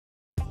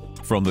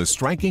From the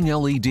striking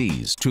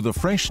LEDs to the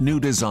fresh new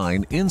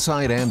design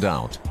inside and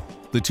out,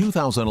 the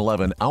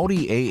 2011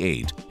 Audi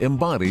A8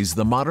 embodies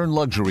the modern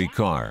luxury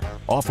car,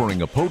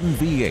 offering a potent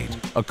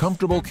V8, a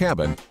comfortable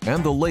cabin,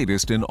 and the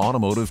latest in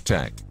automotive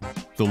tech.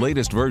 The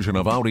latest version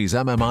of Audi's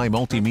MMI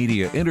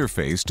multimedia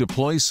interface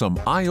deploys some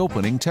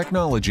eye-opening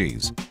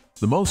technologies.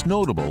 The most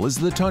notable is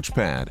the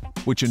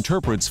touchpad, which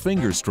interprets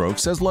finger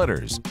strokes as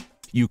letters.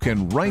 You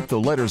can write the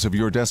letters of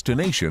your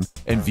destination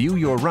and view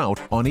your route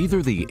on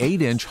either the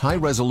 8-inch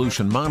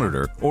high-resolution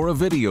monitor or a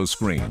video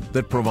screen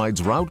that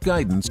provides route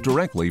guidance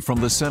directly from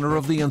the center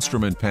of the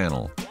instrument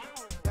panel.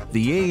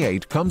 The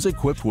A8 comes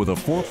equipped with a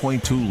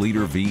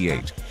 4.2-liter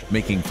V8,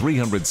 making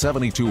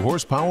 372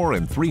 horsepower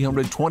and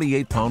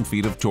 328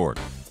 pound-feet of torque.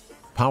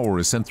 Power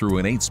is sent through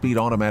an 8-speed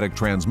automatic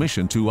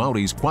transmission to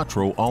Audi's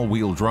Quattro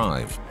all-wheel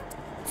drive.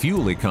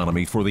 Fuel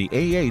economy for the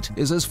A8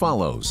 is as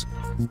follows.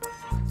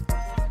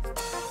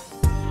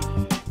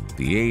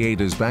 The A8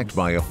 is backed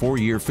by a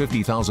 4-year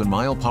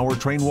 50,000-mile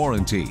powertrain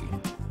warranty.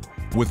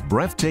 With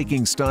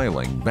breathtaking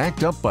styling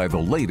backed up by the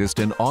latest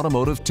in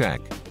automotive tech,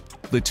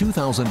 the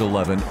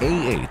 2011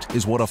 A8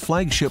 is what a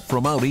flagship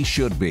from Audi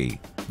should be,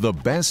 the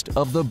best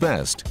of the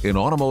best in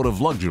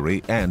automotive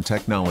luxury and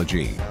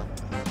technology.